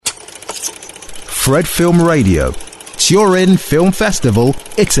Fred Film Radio, Turin Film Festival,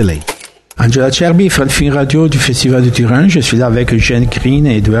 Italy. Angela Cerbi, Fred Film Radio du Festival de Turin. Je suis là avec Eugène Green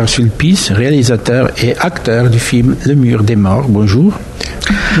et Édouard Sulpice, réalisateurs et acteurs du film Le Mur des Morts. Bonjour.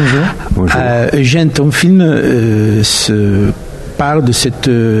 Bonjour. Bonjour. Eugène, ton film parle de cette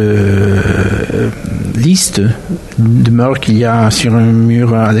liste de morts qu'il y a sur un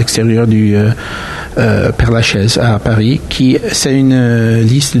mur à l'extérieur du Père-Lachaise à Paris, c'est une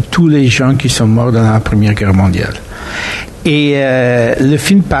liste de tous les gens qui sont morts dans la Première Guerre mondiale. Et le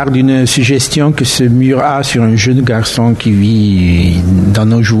film part d'une suggestion que ce mur a sur un jeune garçon qui vit dans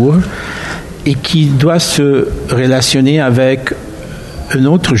nos jours et qui doit se relationner avec un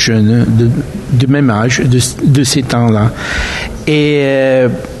autre jeune de même âge, de ces temps-là. Et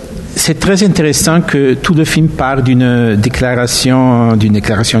c'est très intéressant que tout le film part d'un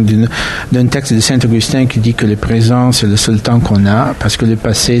texte de Saint-Augustin qui dit que le présent, c'est le seul temps qu'on a, parce que le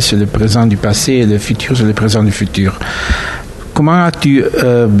passé, c'est le présent du passé, et le futur, c'est le présent du futur. Comment as-tu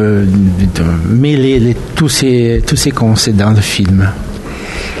mêlé tous ces concepts dans le film?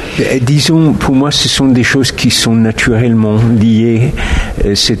 Disons, pour moi, ce sont des choses qui sont naturellement liées,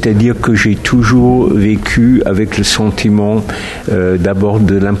 c'est-à-dire que j'ai toujours vécu avec le sentiment d'abord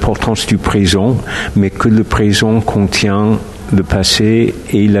de l'importance du présent, mais que le présent contient le passé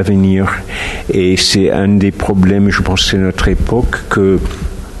et l'avenir. Et c'est un des problèmes, je pense, de notre époque, que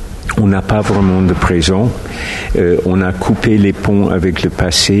on n'a pas vraiment de présent. On a coupé les ponts avec le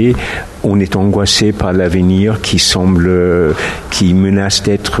passé. On est angoissé par l'avenir qui menace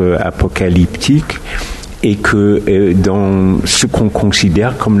d'être apocalyptique. Et que dans ce qu'on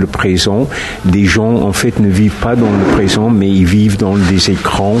considère comme le présent, des gens en fait ne vivent pas dans le présent, mais ils vivent dans des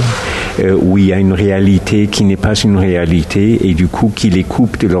écrans où il y a une réalité qui n'est pas une réalité et du coup qui les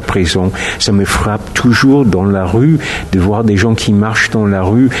coupe de leur présent. Ça me frappe toujours dans la rue de voir des gens qui marchent dans la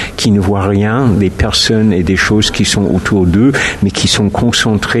rue, qui ne voient rien, des personnes et des choses qui sont autour d'eux, mais qui sont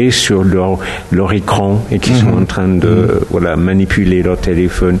concentrés sur leur écran et qui sont en train de manipuler leur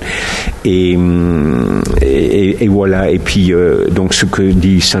téléphone. Et voilà. Et puis donc ce que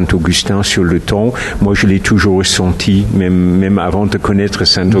dit Saint Augustin sur le temps, moi je l'ai toujours ressenti, même avant de connaître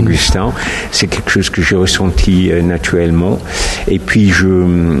Saint Augustin. C'est quelque chose que j'ai ressenti naturellement. Et puis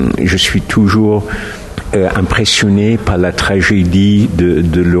je suis toujours impressionné par la tragédie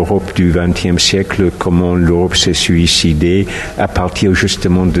de l'Europe du XXe siècle, comment l'Europe s'est suicidée à partir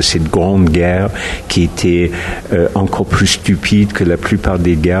justement de cette grande guerre qui était encore plus stupide que la plupart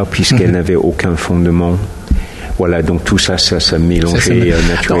des guerres puisqu'elle n'avait aucun fondement. Voilà, donc tout ça mélangeait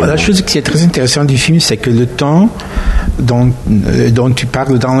naturellement. La chose qui est très intéressante du film, c'est que le temps dont tu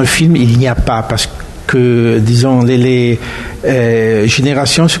parles dans le film, il n'y a pas, parce que, disons, les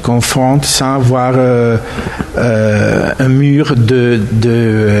générations se confrontent sans avoir un mur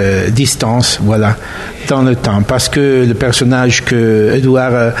de distance, voilà, dans le temps. Parce que le personnage que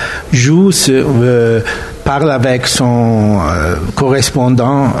Édouard joue parle avec son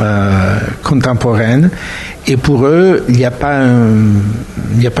correspondant contemporain, et pour eux, il n'y a pas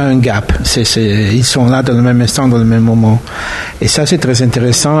un gap. Ils sont là dans le même instant, dans le même moment. Et ça, c'est très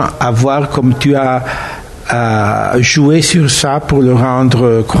intéressant à voir comme tu as joué sur ça pour le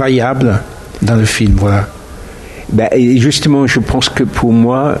rendre croyable dans le film. Voilà. Et justement, je pense que pour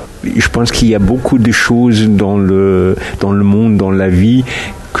moi, qu'il y a beaucoup de choses dans le monde, dans la vie,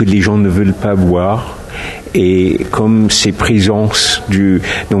 que les gens ne veulent pas voir. Et comme ces présences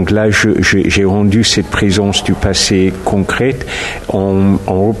donc là j'ai rendu cette présence du passé concrète en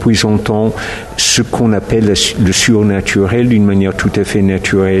représentant ce qu'on appelle le surnaturel d'une manière tout à fait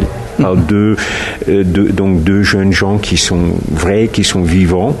naturelle par deux jeunes gens qui sont vrais, qui sont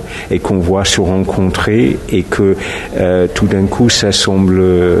vivants et qu'on voit se rencontrer et que tout d'un coup ça semble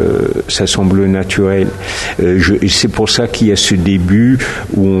naturel. C'est pour ça qu'il y a ce début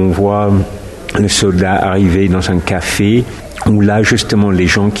où on voit le soldat arriver dans un café où là justement les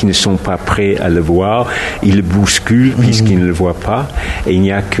gens qui ne sont pas prêts à le voir, ils le bousculent puisqu'ils ne le voient pas, et il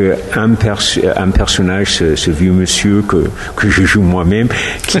n'y a qu'un personnage, ce vieux monsieur que je joue moi-même,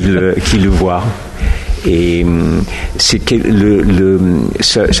 qui le voit. Et c'est que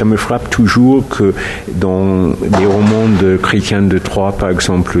ça me frappe toujours que dans des romans de Chrétien de Troyes, par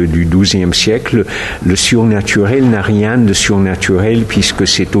exemple, du XIIe siècle, le surnaturel n'a rien de surnaturel puisque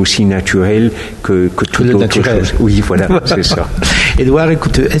c'est aussi naturel que toute autre chose. Oui, voilà, c'est ça. Édouard,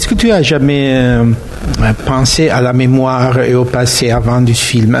 écoute, est-ce que tu as jamais pensé à la mémoire et au passé avant du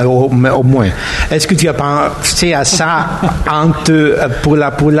film, au moins? Est-ce que tu as pensé à ça pour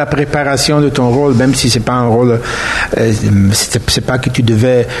la préparation de ton rôle, même si c'est pas un rôle, c'est pas que tu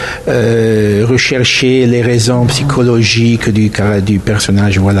devais rechercher les raisons psychologiques du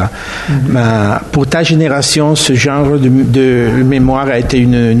personnage, voilà. Mais pour ta génération, ce genre de mémoire a été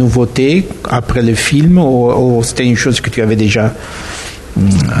une nouveauté après le film, ou c'était une chose que tu avais déjà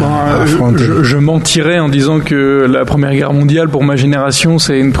je mentirais en disant que la Première Guerre mondiale pour ma génération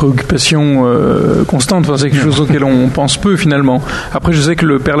c'est une préoccupation constante, enfin, c'est quelque chose auquel on pense peu finalement. Après je sais que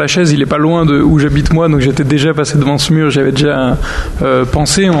le Père-Lachaise il est pas loin de où j'habite moi, donc j'étais déjà passé devant ce mur, j'avais déjà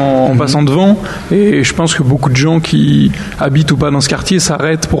pensé en passant devant, et je pense que beaucoup de gens qui habitent ou pas dans ce quartier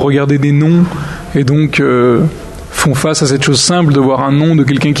s'arrêtent pour regarder des noms et donc font face à cette chose simple de voir un nom de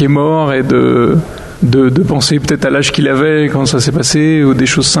quelqu'un qui est mort et de penser peut-être à l'âge qu'il avait quand ça s'est passé, ou des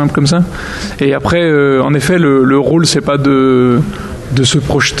choses simples comme ça. Et après en effet le rôle c'est pas de se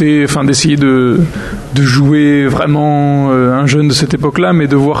projeter, enfin d'essayer de jouer vraiment un jeune de cette époque-là, mais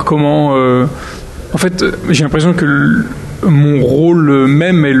de voir comment en fait j'ai l'impression que mon rôle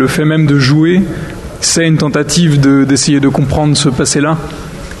même et le fait même de jouer c'est une tentative d'essayer de comprendre ce passé-là.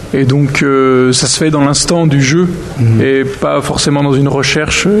 Et donc ça se fait dans l'instant du jeu et pas forcément dans une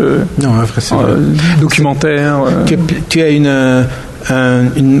recherche documentaire. Tu as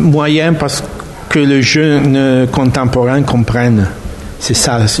une moyen parce que le jeune contemporain comprenne. C'est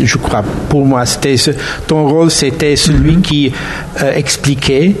ça, je crois. Pour moi, ton rôle, c'était celui qui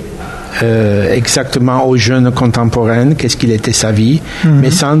expliquait exactement aux jeunes contemporains qu'est-ce qu'il était sa vie, mais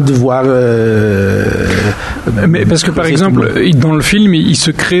sans devoir mais parce que par exemple dans le film il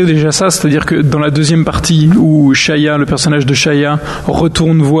se crée déjà ça, c'est-à-dire que dans la deuxième partie où Shaya, le personnage de Shaya,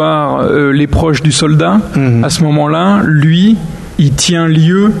 retourne voir les proches du soldat, à ce moment-là lui il tient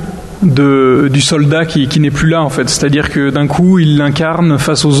lieu du soldat qui n'est plus là en fait, c'est-à-dire que d'un coup il l'incarne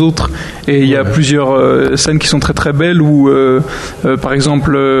face aux autres, et il y a plusieurs scènes qui sont très très belles où par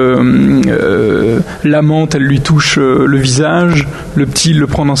exemple l'amante elle lui touche le visage, le petit le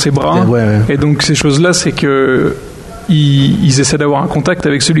prend dans ses bras, et donc ces choses là c'est que ils essaient d'avoir un contact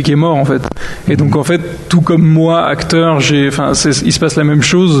avec celui qui est mort en fait, et donc en fait tout comme moi acteur il se passe la même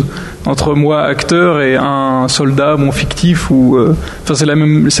chose entre moi acteur et un soldat fictif, ou c'est la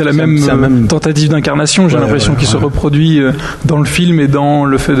même tentative d'incarnation, j'ai l'impression qu'il se reproduit dans le film et dans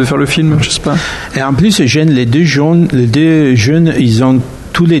le fait de faire le film, je sais pas. Et en plus les deux jeunes ils ont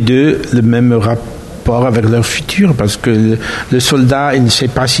tous les deux le même rapport avec leur futur, parce que le soldat il ne sait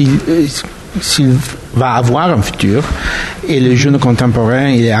pas s'il va avoir un futur, et le jeune contemporain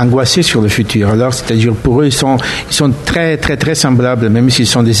il est angoissé sur le futur. Alors c'est-à-dire pour eux ils sont très très très semblables, même s'ils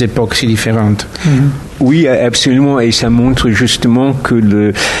sont des époques si différentes. Oui, absolument, et ça montre justement que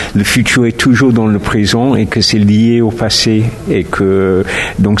le futur est toujours dans le présent et que c'est lié au passé, et que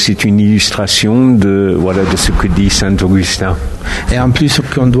donc c'est une illustration de ce que dit Saint Augustin. Et en plus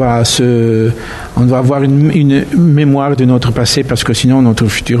on doit avoir une mémoire de notre passé, parce que sinon notre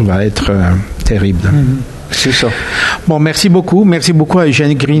futur va être terrible. C'est ça. Bon, merci beaucoup à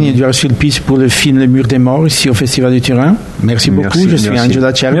Eugène Green et Édouard Sulpice pour le film Le Mur des Morts ici au Festival de Turin. Merci beaucoup. Je suis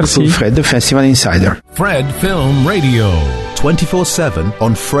Angela Cherry pour Fred de Festival Insider. Fred Film Radio 24/7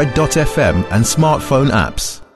 on Fred.fm and smartphone apps.